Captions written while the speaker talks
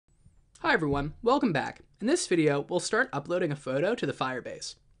Hi everyone, welcome back. In this video, we'll start uploading a photo to the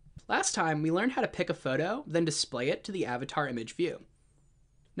Firebase. Last time, we learned how to pick a photo, then display it to the avatar image view.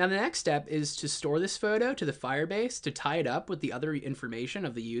 Now the next step is to store this photo to the Firebase to tie it up with the other information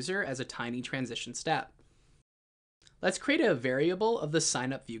of the user as a tiny transition step. Let's create a variable of the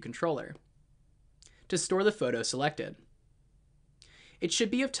signup view controller to store the photo selected. It should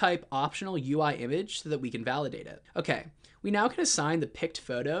be of type optional UI image so that we can validate it. Okay, we now can assign the picked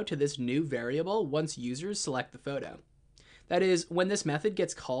photo to this new variable once users select the photo. That is, when this method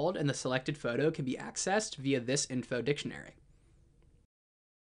gets called and the selected photo can be accessed via this info dictionary.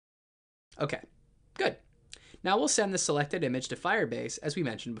 Okay, good. Now we'll send the selected image to Firebase as we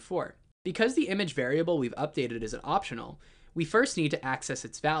mentioned before. Because the image variable we've updated is an optional, we first need to access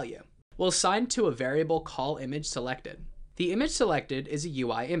its value. We'll assign to a variable call image selected. The image selected is a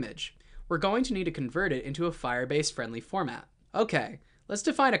UI image. We're going to need to convert it into a Firebase friendly format. Okay, let's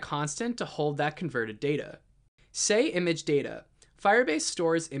define a constant to hold that converted data. Say image data. Firebase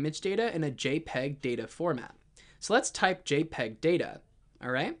stores image data in a JPEG data format. So let's type JPEG data,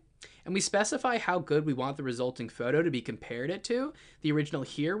 all right? And we specify how good we want the resulting photo to be compared it to. The original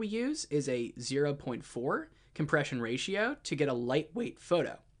here we use is a 0.4 compression ratio to get a lightweight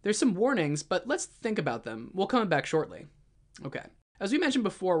photo. There's some warnings, but let's think about them. We'll come back shortly. Okay. As we mentioned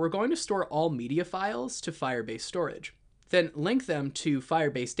before, we're going to store all media files to Firebase storage, then link them to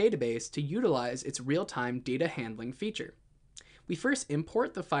Firebase database to utilize its real-time data handling feature. We first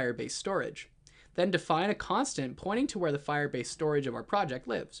import the Firebase storage, then define a constant pointing to where the Firebase storage of our project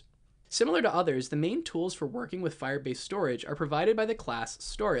lives. Similar to others, the main tools for working with Firebase storage are provided by the class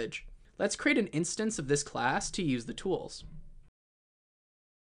storage. Let's create an instance of this class to use the tools.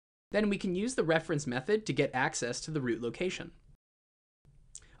 Then we can use the reference method to get access to the root location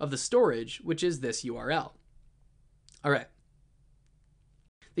of the storage, which is this URL. All right.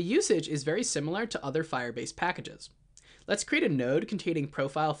 The usage is very similar to other Firebase packages. Let's create a node containing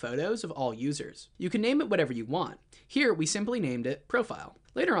profile photos of all users. You can name it whatever you want. Here, we simply named it profile.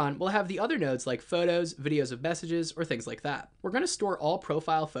 Later on, we'll have the other nodes like photos, videos of messages, or things like that. We're going to store all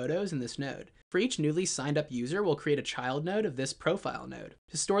profile photos in this node. For each newly signed up user, we'll create a child node of this profile node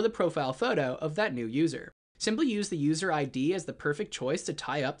to store the profile photo of that new user. Simply use the user ID as the perfect choice to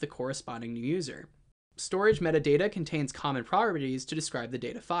tie up the corresponding new user. Storage metadata contains common properties to describe the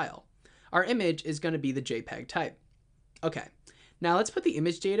data file. Our image is going to be the JPEG type. Okay, now let's put the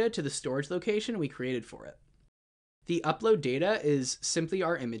image data to the storage location we created for it. The upload data is simply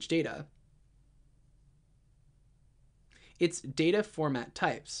our image data. Its data format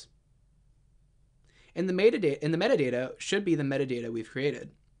types. And the metadata should be the metadata we've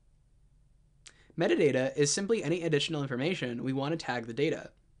created. Metadata is simply any additional information we want to tag the data.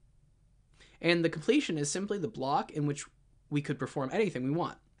 And the completion is simply the block in which we could perform anything we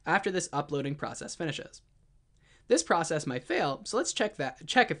want after this uploading process finishes. This process might fail, so let's check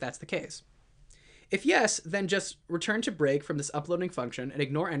if that's the case. If yes, then just return to break from this uploading function and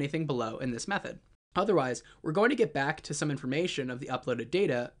ignore anything below in this method. Otherwise, we're going to get back to some information of the uploaded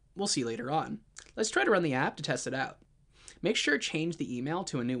data we'll see later on. Let's try to run the app to test it out. Make sure to change the email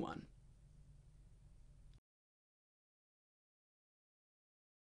to a new one.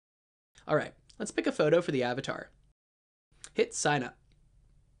 All right, let's pick a photo for the avatar. Hit sign up.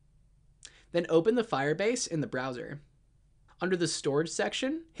 Then open the Firebase in the browser. Under the storage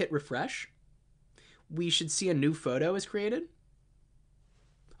section, hit refresh. We should see a new photo is created.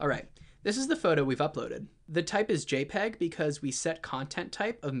 All right, this is the photo we've uploaded. The type is JPEG because we set content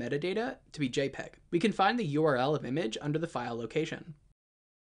type of metadata to be JPEG. We can find the URL of image under the file location.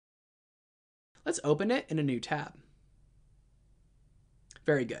 Let's open it in a new tab.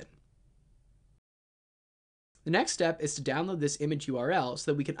 Very good. The next step is to download this image URL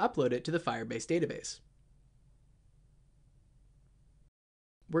so that we can upload it to the Firebase database.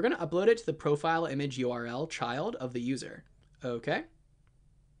 We're going to upload it to the profile image URL child of the user. Okay.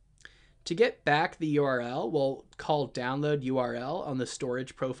 To get back the URL, we'll call download URL on the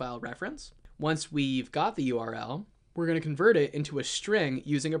storage profile reference. Once we've got the URL, we're going to convert it into a string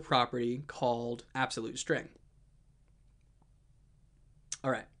using a property called absolute string. All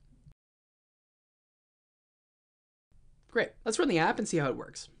right. Great. Let's run the app and see how it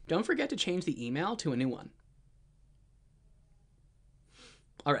works. Don't forget to change the email to a new one.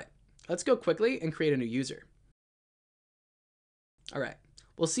 All right, let's go quickly and create a new user. All right,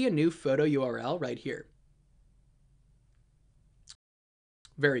 we'll see a new photo URL right here.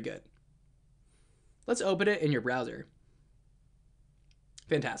 Very good. Let's open it in your browser.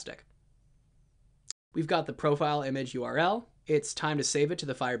 Fantastic. We've got the profile image URL. It's time to save it to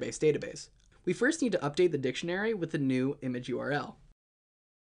the Firebase database. We first need to update the dictionary with the new image URL.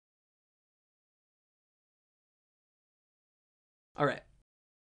 All right.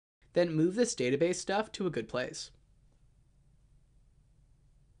 Then move this database stuff to a good place.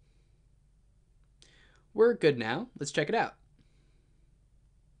 We're good now. Let's check it out.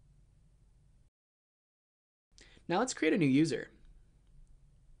 Now let's create a new user.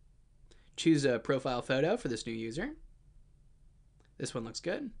 Choose a profile photo for this new user. This one looks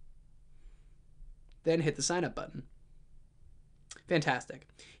good. Then hit the sign up button. Fantastic.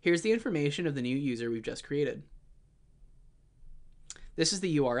 Here's the information of the new user we've just created. This is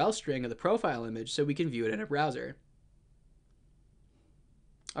the URL string of the profile image so we can view it in a browser.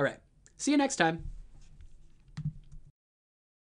 All right, see you next time.